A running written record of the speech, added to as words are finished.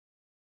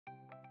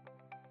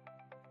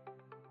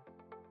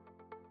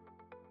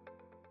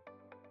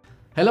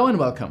Hello and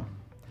welcome.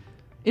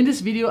 In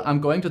this video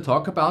I'm going to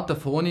talk about the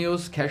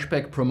Fronius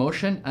Cashback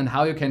Promotion and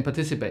how you can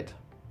participate.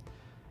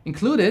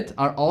 Included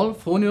are all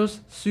Fronius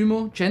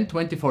Symo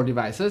GEN24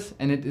 devices,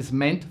 and it is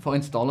meant for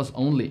installers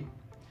only.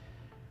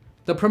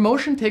 The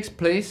promotion takes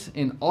place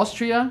in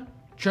Austria,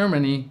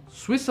 Germany,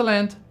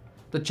 Switzerland,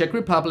 the Czech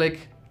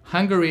Republic,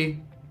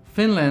 Hungary,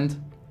 Finland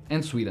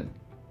and Sweden.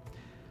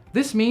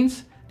 This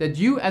means that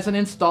you as an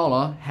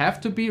installer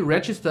have to be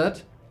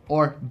registered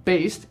or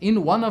based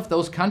in one of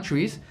those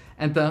countries,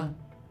 and the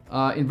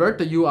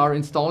inverter you are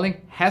installing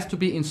has to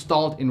be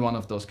installed in one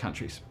of those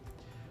countries.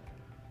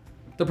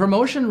 The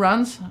promotion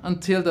runs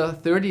until the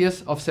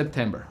 30th of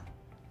September.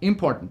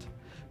 Important.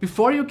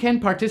 Before you can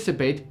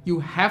participate, you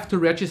have to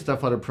register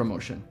for the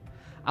promotion.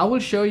 I will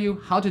show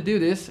you how to do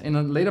this in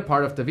a later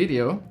part of the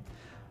video.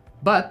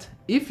 But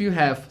if you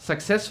have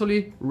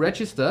successfully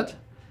registered,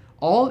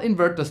 all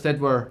inverters that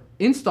were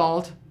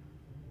installed,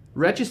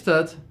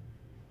 registered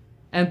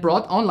and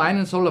brought online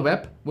in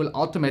SolarWeb will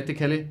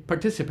automatically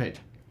participate.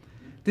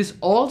 This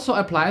also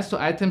applies to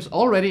items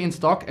already in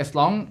stock as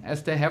long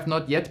as they have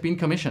not yet been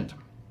commissioned.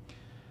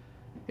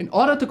 In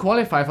order to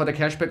qualify for the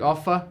cashback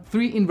offer,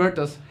 3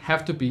 inverters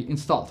have to be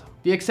installed.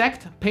 The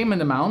exact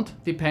payment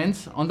amount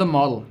depends on the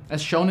model, as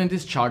shown in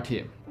this chart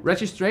here.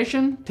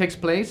 Registration takes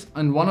place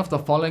on one of the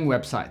following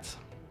websites.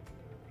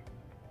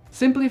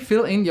 Simply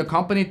fill in your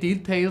company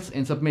details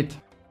and submit.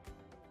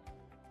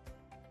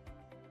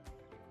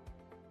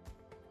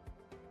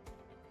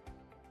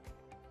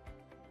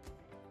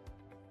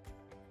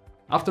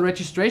 After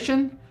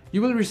registration,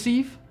 you will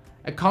receive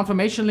a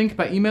confirmation link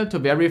by email to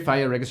verify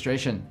your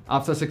registration.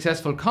 After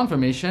successful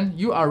confirmation,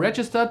 you are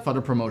registered for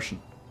the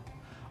promotion.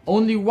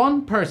 Only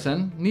one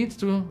person needs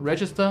to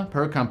register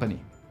per company.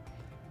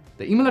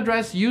 The email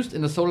address used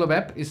in the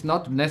SolarWeb is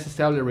not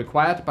necessarily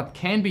required, but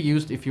can be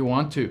used if you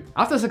want to.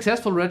 After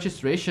successful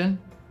registration,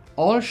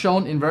 all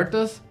shown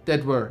inverters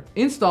that were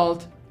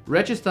installed,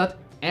 registered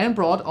and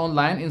brought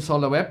online in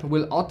SolarWeb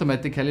will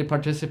automatically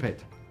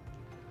participate.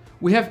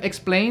 We have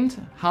explained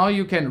how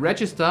you can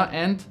register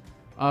and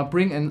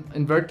bring an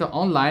inverter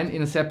online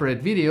in a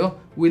separate video.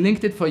 We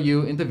linked it for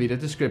you in the video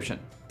description.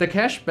 The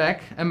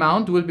cashback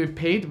amount will be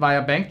paid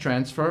via bank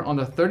transfer on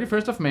the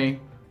 31st of May,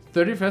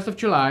 31st of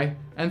July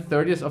and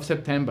 30th of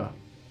September,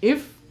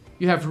 if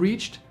you have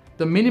reached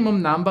the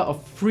minimum number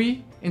of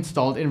free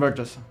installed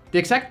inverters. The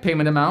exact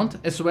payment amount,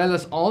 as well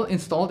as all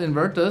installed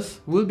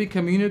inverters, will be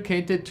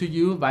communicated to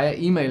you via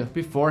email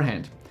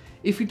beforehand.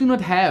 If you do not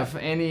have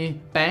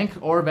any bank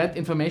or VAT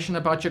information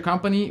about your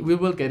company, we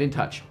will get in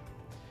touch.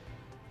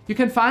 You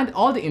can find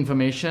all the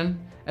information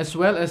as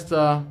well as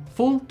the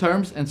full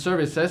terms and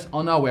services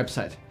on our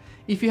website.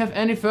 If you have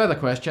any further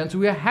questions,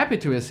 we are happy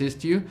to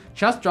assist you.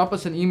 Just drop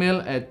us an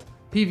email at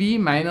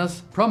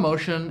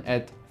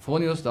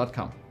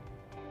pv-promotion@fronius.com.